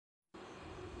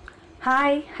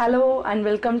Hi, hello and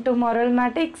welcome to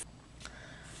Marvelmatix.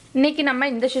 இன்னைக்கு நம்ம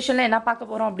இந்த செஷன்ல என்ன பார்க்க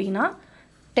போறோம் அப்படினா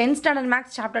 10th standard max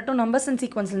chapter 2 numbers and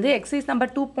sequence ல exercise number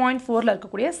 2.4 ல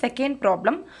இருக்கக்கூடிய second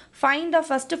problem find the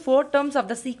first four terms of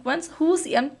the sequence whose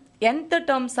nth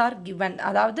terms are given.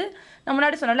 அதாவது நம்ம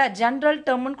முன்னாடி சொன்னல general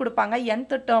term னு கொடுப்பாங்க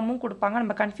nth term ம் கொடுப்பாங்க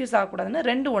நம்ம கன்ஃபியூஸ் ஆக கூடாதுன்னு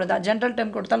ரெண்டு ஒண்ணுதான் general term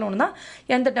கொடுத்தாலும் ஒண்ணுதான்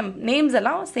nth term நேம்ஸ்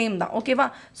எல்லாம் சேம் தான் ஓகேவா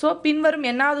சோ பின்வரும்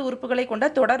எண்ணாவது உறுப்புகளை கொண்ட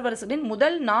தொடர் வரிசையின்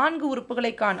முதல் 4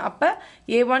 உறுப்புகளை காண அப்ப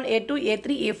a1 a2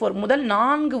 a3 a4 முதல்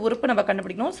 4 உறுப்பு நம்ம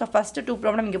கண்டுபிடிக்கணும் சோ ஃபர்ஸ்ட் 2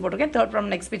 ப்ராப்ளம் இங்க போட்டுருக்கேன் தேர்ட்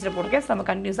ப்ராப்ளம் நெக்ஸ்ட் பேஜ்ல போட்டுருக்கேன் நம்ம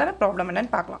கன்ஃபியூஸான ப்ராப்ளம்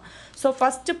என்னன்னு பார்க்கலாம் சோ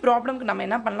ஃபர்ஸ்ட் ப்ராப்ளம்க்கு நம்ம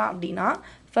என்ன பண்ணலாம் அப்படினா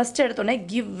ஃபர்ஸ்ட் எடுத்தோனே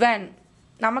given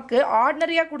நமக்கு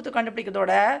ஆர்டினரியா கொடுத்து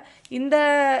கண்டுபிடிக்கிறதோட இந்த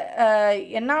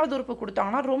எண்ணாவது உறுப்பு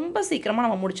கொடுத்தாங்கன்னா ரொம்ப சீக்கிரமா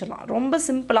நம்ம முடிச்சிடலாம் ரொம்ப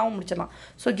சிம்பிளாவும் முடிச்சிடலாம்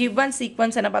சோ given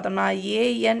sequence என்ன பார்த்தோம்னா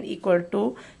an =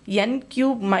 n³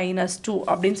 - 2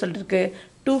 அப்படினு சொல்லிருக்கு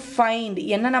to find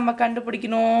என்ன நம்ம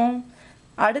கண்டுபிடிக்கணும்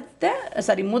அடுத்த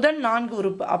முதல் 4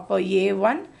 உறுப்பு அப்போ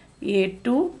a1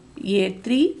 a2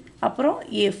 a3 அப்புறம்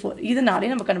a4 இதனாலே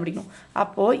நம்ம கண்டுபிடிக்கணும்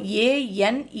அப்போ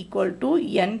an =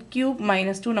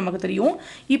 n³ - 2 நமக்கு தெரியும்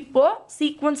இப்போ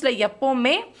சீக்வென்ஸ்ல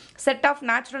எப்பவுமே செட் ஆஃப்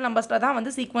நேச்சுரல் நம்பர்ஸ்ல தான்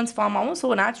வந்து சீக்வென்ஸ் ஃபார்ம் ஆகும் so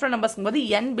natural நம்பர்ஸ்ங்கும்போது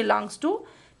n belongs to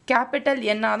capital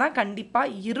n தான் கண்டிப்பா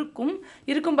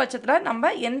இருக்கும் பட்சத்துல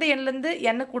நம்ம எந்த n ல இருந்து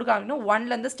n கொடுக்காம 1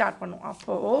 ல இருந்து ஸ்டார்ட் பண்ணுவோம்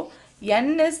அப்போ n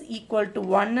is equal to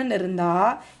 1 ன்னு இருந்தா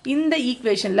இந்த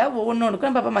ஈக்குவேஷன்ல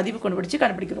ஒவ்வொண்ணுக்கும் நம்ம மதிப்பு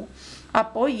கண்டுபிடிக்கிறோம்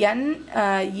அப்போ n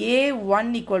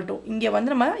a1 = இங்க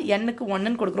வந்து நம்ம n க்கு 1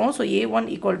 ன்னு கொடுக்கிறோம் சோ a1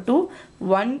 =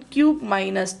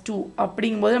 1³ - 2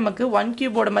 அப்படிங்கும்போது நமக்கு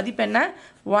 1³ ஓட மதிப்பு என்ன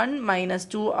 1 -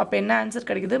 2 அப்ப என்ன ஆன்சர்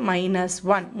கிடைக்குது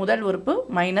 -1 முதல் உறுப்பு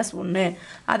 -1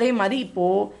 அதே மாதிரி இப்போ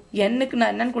n க்கு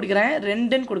நான் என்னன்னு கொடுக்கிறேன்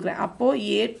 2 ன்னு கொடுக்கிறேன் அப்போ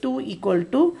a2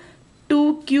 =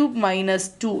 2³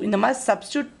 - 2 இந்த மாதிரி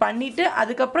சப்ஸ்டிட்யூட் பண்ணிட்டு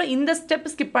அதுக்கு அப்புறம் இந்த ஸ்டெப்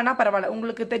ஸ்கிப் பண்ணா பரவாயில்லை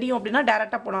உங்களுக்கு தெரியும் அப்படினா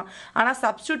டைரக்டா போலாம் ஆனா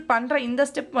சப்ஸ்டிட்யூட் பண்ற இந்த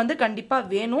ஸ்டெப் வந்து கண்டிப்பா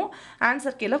வேணும்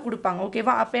ஆன்சர் கீழ கொடுப்பாங்க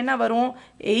ஓகேவா அப்ப என்ன வரும்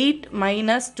 8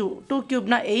 - 2 2³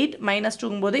 னா 8 -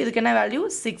 2 ங்கும்போது இதுக்கு என்ன வேல்யூ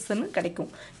 6 ன்னு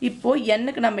கிடைக்கும் இப்போ n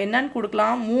க்கு நம்ம என்னன்னு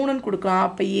கொடுக்கலாம் 3 ன்னு கொடுக்கலாம்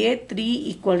அப்ப a3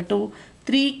 =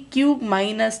 3³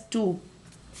 - 2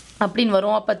 அப்படிን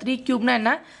வரும் அப்ப 3³ னா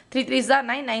என்ன 3 3s are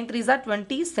 9 9 3s are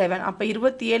 27 அப்ப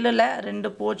 27 ல 2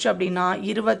 போச்சு அப்படினா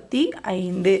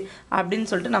 25 அப்படினு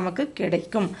சொல்லிட்டு நமக்கு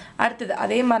கிடைக்கும் அடுத்து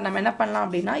அதே மாதிரி நம்ம என்ன பண்ணலாம்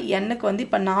அப்படினா n க்கு வந்து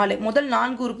இப்ப 4 முதல்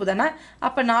 4 உறுப்பு தானே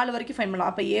அப்ப 4 வரைக்கும் ஃபைண்ட்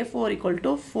பண்ணலாம் அப்ப a4 =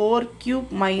 4³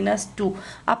 - 2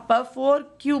 அப்ப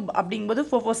 4³ அப்படிங்கும்போது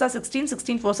 4 4s are 16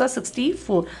 16 4s are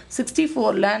 64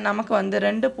 64 ல நமக்கு வந்து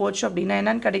 2 போச்சு அப்படினா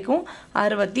என்னன்னு கிடைக்கும்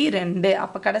 62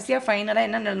 அப்ப கடைசியா ஃபைனலா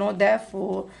என்ன எழுதணும்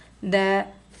therefore the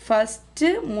first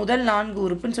முதல் 4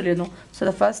 உறுப்புன்னு சொல்லிருந்தோம் so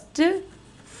the first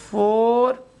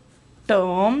 4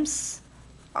 terms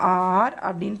are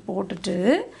அப்படிን போட்டுட்டு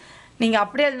நீங்க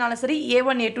அப்படியே எழுதினாலும் சரி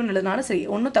a1 a2 ன்னு எழுதினாலும் சரி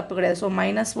ஒண்ணும் தப்பு கிடையாது so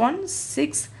 -1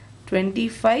 6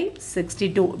 25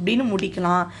 62 அப்படினு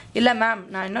முடிக்கலாம் இல்ல மேம்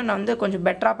நான் இன்னும் வந்து கொஞ்சம்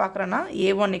பெட்டரா பார்க்கறேனா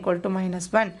a1 =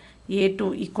 -1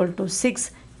 a2 = 6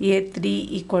 a3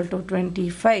 =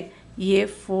 25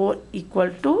 a4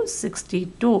 =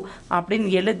 62 அப்படிን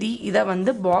எழுதி இத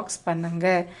வந்து பாக்ஸ் பண்ணுங்க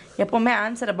எப்பவுமே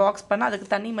ஆன்சரை பாக்ஸ் பண்ணா அதுக்கு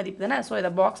தனி மதிப்பு தானே சோ இத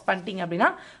பாக்ஸ் பண்ணிட்டீங்க அப்படினா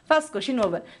ஃபர்ஸ்ட் क्वेश्चन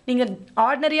ஓவர் நீங்க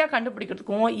ஆர்டினரியா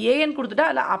கண்டுபிடிக்கிறதுக்கும் an கொடுத்துட்டா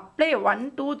அல்ல அப்ளை 1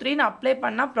 2 3 ன்னு அப்ளை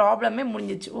பண்ணா ப்ராப்ளமே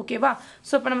முடிஞ்சிச்சு ஓகேவா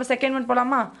சோ இப்போ நம்ம செகண்ட் ஒன்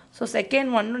போலாமா சோ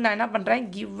செகண்ட் ஒன் நான் என்ன பண்றேன்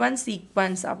given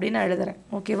sequence அப்படினு எழுதுறேன்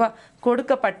ஓகேவா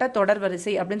கொடுக்கப்பட்ட தொடர்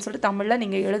வரிசை அப்படினு சொல்லிட்டு தமிழ்ல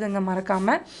நீங்க எழுதுங்க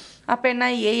மறக்காம அப்ப என்ன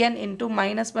an *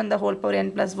 -1 the whole power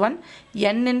n + 1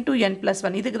 n * n +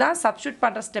 1 இதுக்கு தான் சப்ஸ்டிட்யூட்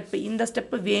பண்ற ஸ்டெப் இந்த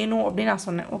ஸ்டெப் வேணும் அப்படி நான்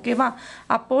சொன்னேன் ஓகேவா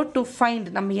அப்போ to find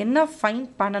நம்ம என்ன ஃபைண்ட்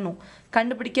பண்ணனும்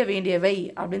கண்டுபிடிக்க வேண்டியவை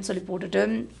அப்படினு சொல்லி போட்டுட்டு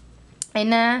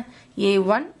என்ன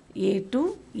a1 a2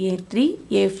 a3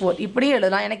 a4 இப்படி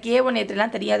எழுதலாம் எனக்கு a1 a3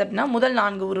 எல்லாம் தெரியாது அப்படினா முதல்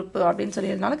 4 உறுப்பு அப்படினு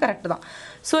சொல்லி எழுதினாலும் கரெக்ட் தான்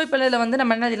சோ இப்போ இதுல வந்து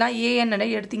நம்ம என்ன எழுதலாம் an னை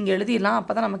எடுத்து இங்க எழுதிடலாம்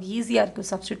அப்பதான் நமக்கு ஈஸியா இருக்கும்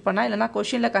சப்ஸ்டிட்யூட் பண்ணா இல்லனா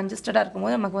क्वेश्चनல கன்ஜஸ்டடா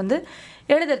இருக்கும்போது நமக்கு வந்து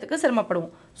எழுதுறதுக்கு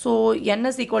சிரமப்படுவோம் சோ n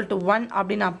 = 1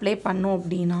 அப்படினு அப்ளை பண்ணோம்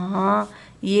அப்படினா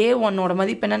a1 ஓட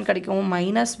மதிப்பு என்னன்னு கிடைக்கும்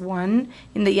 -1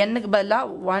 இந்த n க்கு பதிலா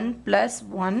 1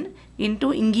 + 1 into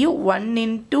இங்கேயும் 1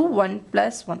 into 1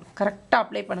 + 1 கரெக்ட்டா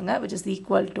அப்ளை பண்ணுங்க which is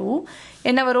equal to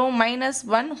என்ன வரும்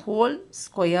 -1 whole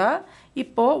square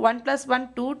இப்போ 1 + 1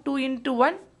 2 2 into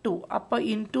 1 2 அப்ப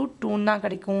into 2 ன்னு தான்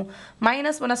கிடைக்கும்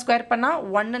 -1 ஸ்கொயர் பண்ணா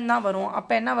 1 ன்னு தான் வரும் அப்ப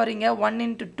என்ன வருங்க 1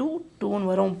 into 2 2 ன்னு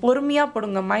வரும் பொறுமையா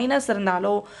போடுங்க மைனஸ்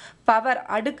இருந்தாலோ பவர்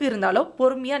அடுக்கு இருந்தாலோ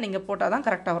பொறுமையா நீங்க போட்டா தான்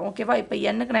கரெக்ட்டா வரும் ஓகேவா இப்போ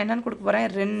n க்கு நான் என்னன்னு கொடுக்க போறேன்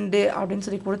 2 அப்படினு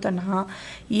சொல்லி கொடுத்தனா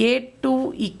a2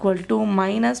 =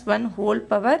 -1 whole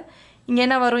power இங்க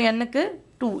என்ன வரும் n க்கு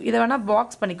 2 இதை வேணால்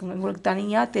பாக்ஸ் பண்ணிக்கோங்க உங்களுக்கு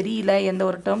தனியாக தெரியல எந்த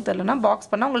ஒரு டேர்ம் தெரியலனா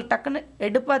பாக்ஸ் பண்ணால் உங்களுக்கு டக்குன்னு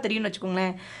எடுப்பாக தெரியும்னு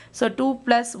வச்சுக்கோங்களேன் ஸோ 2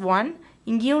 + 1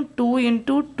 இங்கேயும் 2 ×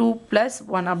 2 +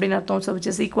 1 அப்படின்னு அர்த்தம் so which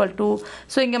is equal to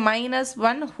so இங்கே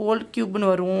 -1 ஹோல் க்யூப்னு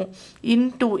வரும்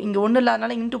இன்டூ இங்கே ஒன்றும்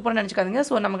இல்லாதனால இன்டூ போகிறேன்னு நினச்சிக்காதீங்க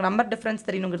ஸோ நமக்கு நம்பர் டிஃப்ரென்ஸ்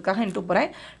தெரியணுங்கிறதுக்காக இன்டூ போகிறேன்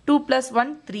 2 +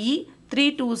 1 3 3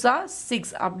 2s are 6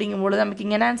 அப்படிங்கும்போது நமக்கு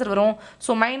இங்கே என்ன ஆன்சர் வரும்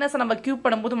ஸோ மைனஸை நம்ம க்யூப்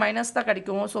பண்ணும்போது மைனஸ் தான்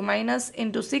கிடைக்கும் ஸோ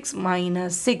 -6 ×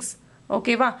 6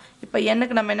 ஓகேவா இப்போ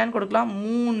என்னக்கு நம்ம என்னன்னு கொடுக்கலாம்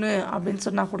 3 அப்படின்னு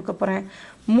சொல்லி நான் கொடுக்க போகிறேன்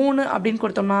 3 அப்படின்னு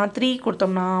கொடுத்தோம்னா 3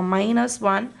 கொடுத்தோம்னா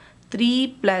 -1 3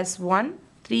 + 1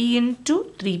 3 ×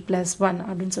 3 + 1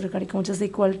 அப்படின்னு சொல்லி கிடைக்கும் which is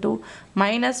equal to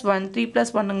 -1 3 +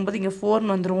 1ங்கும்போது இங்கே 4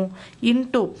 வந்துடும்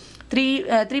இன்டூ 3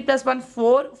 + 1 4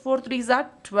 4 3s are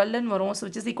 12ன்னு வரும் so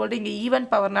which is equal to இங்கே ஈவன்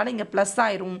பவர்னால இங்கே ப்ளஸ்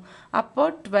ஆயிரும் அப்போ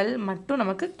 12 மட்டும்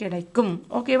நமக்கு கிடைக்கும்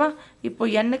ஓகேவா இப்போ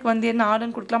எண்ணுக்கு வந்து என்ன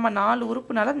 4ன்னு கொடுக்கலாமா 4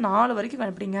 உறுப்புனால 4 வரைக்கும்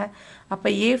கண்டுபிடிங்க அப்போ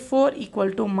A4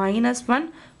 equal to -1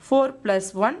 4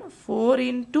 + 1 4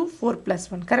 × 4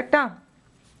 + 1 கரெக்டா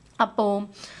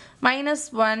அப்போது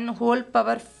 -1 whole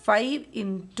power 5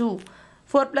 into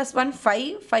 4 + 1 5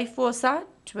 5 4s are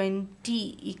 20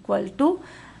 equal to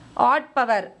odd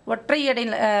power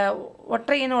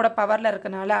ஒற்றை எண்ணோட பவரில்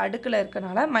இருக்கனால அடுக்கில்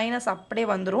இருக்கனால மைனஸ் அப்படியே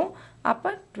வந்துடும் அப்போ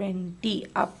 20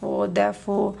 அப்போது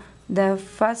therefore the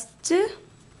first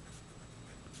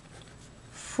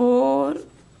 4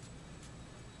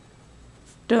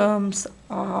 terms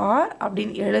are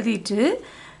அப்படின்னு எழுதிட்டு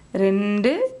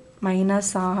 2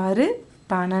 -6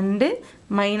 12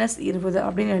 -20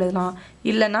 அப்படின்னு எழுதலாம்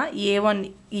இல்லைனா A1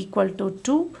 equal to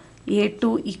 2 A2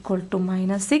 equal to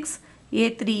 -6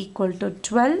 A3 equal to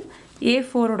 12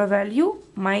 A4 ஓட வேல்யூ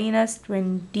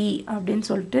 -20 அப்படின்னு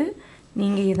சொல்லிட்டு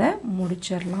நீங்கள் இதை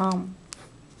முடிச்சிடலாம்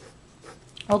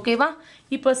ஓகேவா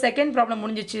இப்போ செகண்ட் ப்ராப்ளம்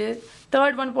முடிஞ்சிச்சு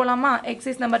தேர்ட் ஒன் போகலாமா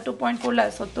exercise number 2.4ல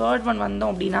so third one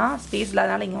வந்தோம் அப்படின்னா ஸ்பேஸ்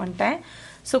இல்லாதனால இங்கே வந்துட்டேன்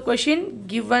ஸோ கொஷின்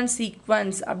given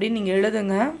sequence அப்படின்னு நீங்கள்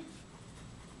எழுதுங்க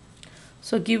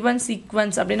ஸோ given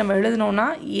sequence அப்படின்னு நம்ம எழுதினோன்னா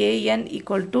an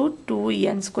equal to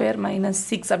 2n² -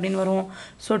 6 அப்படின்னு வரும்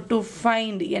ஸோ டு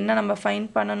ஃபைண்ட் என்ன நம்ம ஃபைண்ட்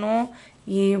பண்ணணும்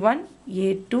A1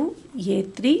 A2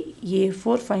 A3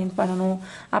 A4 find பண்ணணும்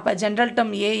அப்போ general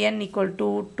term an equal to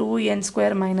 2n²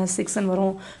 - 6ன்னு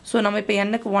வரும் ஸோ நம்ம இப்போ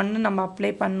nக்கு 1 நம்ம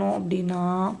அப்ளை பண்ணோம் அப்படின்னா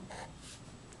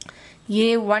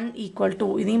A1 equal to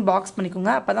இதையும் பாக்ஸ்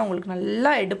பண்ணிக்கோங்க அப்போ தான் உங்களுக்கு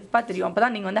நல்லா எடுப்பாக தெரியும் அப்போ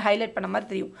தான் நீங்கள் வந்து ஹைலைட் பண்ண மாதிரி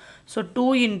தெரியும் ஸோ 2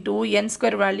 ×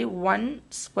 n² வேல்யூ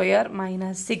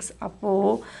 1² - 6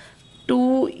 அப்போது 2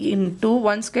 ×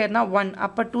 1² 1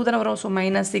 அப்போ 2 தானே வரும் ஸோ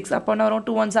 -6 அப்போ என்ன வரும்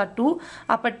 2 1s are 2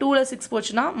 அப்போ 2ல் 6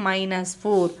 போச்சுன்னா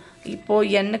 -4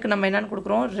 இப்போது என்னக்கு நம்ம என்னன்னு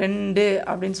கொடுக்குறோம் 2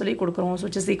 அப்படின்னு சொல்லி கொடுக்குறோம் so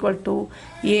which is equal to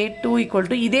A2 equal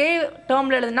to இதே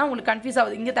டேர்மில் எழுதுனா உங்களுக்கு கன்ஃபியூஸ்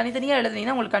ஆகுது இங்கே தனித்தனியாக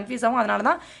எழுதுனீங்கன்னா உங்களுக்கு கன்ஃபியூஸ் ஆகும் அதனால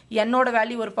தான் என்னோட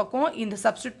வேல்யூ ஒரு பக்கம் இந்த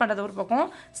சப்ஸ்டியூட் பண்ணுறது ஒரு பக்கம்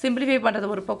சிம்பிளிஃபை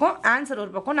பண்ணுறது ஒரு பக்கம் ஆன்சர்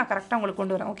ஒரு பக்கம் நான் கரெக்டாக உங்களுக்கு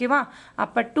கொண்டு வரேன் ஓகேவா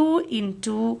அப்போ 2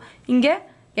 × இங்கே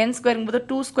n²ங்கும்போது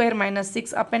 2² -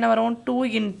 6 அப்போ என்ன வரும் 2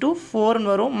 ×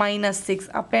 4ன்னு வரும் -6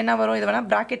 அப்போ என்ன வரும் இதை வேணால்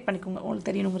ப்ராக்கெட் பண்ணிக்கோங்க உங்களுக்கு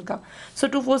தெரியணுங்கிறக்கா ஸோ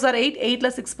 2 4s are 8 8ல்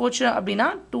 6 போச்சு அப்படின்னா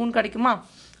 2ன்னு கிடைக்குமா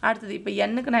அடுத்தது இப்போ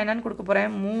என்னக்கு நான் என்னன்னு கொடுக்க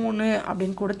போகிறேன் 3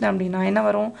 அப்படின்னு கொடுத்தேன் அப்படின்னா என்ன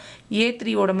வரும்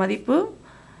A3 ஓட மதிப்பு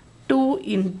 2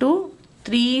 ×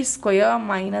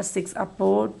 3² - 6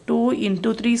 அப்போது 2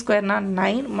 × 3²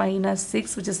 9 -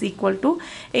 6 which is equal to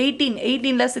 18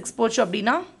 18ல் 6 போச்சு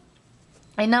அப்படின்னா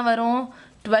என்ன வரும்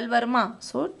 12 வருமா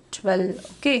ஸோ 12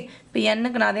 ஓகே இப்போ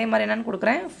என்னக்கு நான் அதே மாதிரி என்னன்னு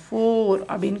கொடுக்குறேன் 4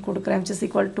 அப்படின்னு கொடுக்குறேன் which is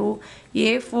equal to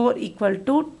A4 equal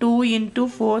to 2 ×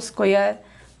 4²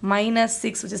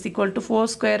 -6 which is equal to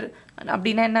 4²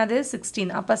 அப்படின்னா என்னது 16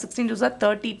 அப்போ 16 2s are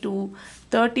 32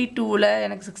 32ல்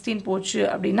எனக்கு 16 போச்சு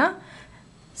அப்படின்னா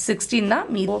 16 தான்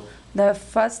மீதி the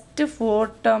first 4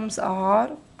 terms are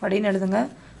அப்படின்னு எழுதுங்க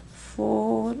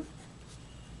 4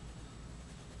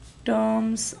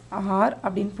 terms are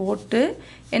அப்படின்னு போட்டு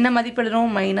என்ன மதிப்பு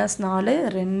எழுதுறோம் -4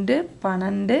 2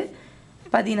 12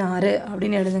 16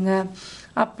 அப்படின்னு எழுதுங்க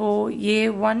அப்போது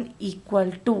A1 equal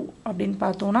to அப்படின்னு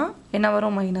பார்த்தோன்னா என்ன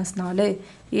வரும் -4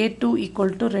 A2 equal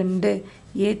to 2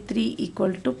 A3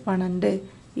 equal to 12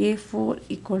 A4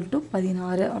 equal to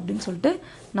 16 அப்படின்னு சொல்லிட்டு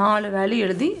 4 வேல்யூ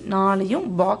எழுதி 4ஐயும்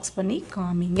பாக்ஸ் பண்ணி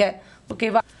காமிங்க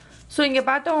ஓகேவா ஸோ இங்கே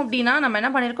பார்த்தோம் அப்படின்னா நம்ம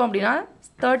என்ன பண்ணியிருக்கோம் அப்படின்னா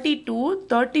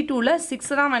 32ல்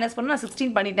 6 தான் மைனஸ் பண்ணணும் நான் 16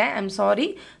 பண்ணிட்டேன் ஐம் சாரி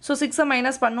ஸோ 6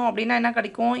 மைனஸ் பண்ணோம் அப்படின்னா என்ன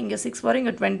கிடைக்கும் இங்கே 6 வரும்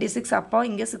இங்கே 26 அப்போ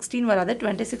இங்கே 16 வராது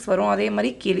 26 வரும் அதே மாதிரி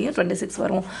கீழேயும் 26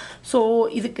 வரும் ஸோ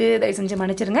இதுக்கு தயவு செஞ்சு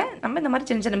மன்னிச்சிருங்க நம்ம இந்த மாதிரி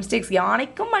சின்ன சின்ன மிஸ்டேக்ஸ்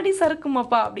யானைக்கும் அடி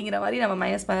சறுக்குமாப்பா அப்படிங்கிற மாதிரி நம்ம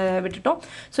மைனஸ் விட்டுட்டோம்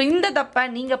ஸோ இந்த தப்பை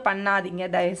நீங்கள்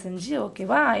பண்ணாதீங்க தயவு செஞ்சு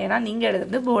ஓகேவா ஏன்னா நீங்கள்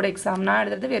எழுதுறது போர்டு எக்ஸாம் நான்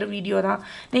எழுதுறது வெறும் வீடியோ தான்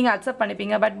நீங்கள் அக்செப்ட்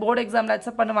பண்ணிப்பீங்க பட் போர்டு எக்ஸாமில்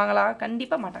அக்செப்ட் பண்ணுவாங்களா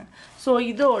கண்டிப்பாக மாட்டாங்க ஸோ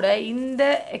இதோட இந்த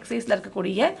எக்ஸசைஸில் இருக்கக்கூடிய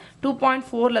இருக்கக்கூடிய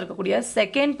 2.4ல இருக்கக்கூடிய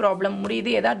செகண்ட் ப்ராப்ளம் முடியுது.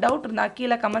 ஏதாவது டவுட் இருந்தால்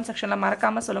கீழே கமெண்ட் செக்ஷனில்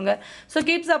மறக்காமல் சொல்லுங்கள். So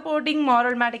keep supporting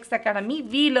மாரல்மேட்டிக்ஸ் academy.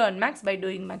 We learn maths by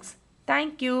doing maths.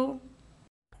 Thank you.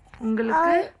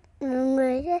 உங்களுக்கு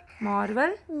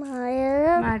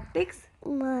மார்வல்மேட்டிக்ஸ்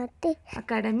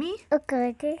அகாடமி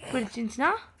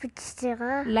பிடிச்சிருந்துச்சுன்னா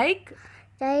லைக்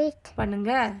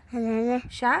பண்ணுங்க,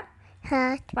 ஷேர்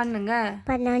பண்ணுங்க,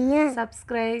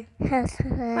 சப்ஸ்கிரைப்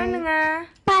பண்ணுங்க.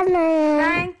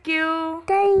 தேங்க்யூ.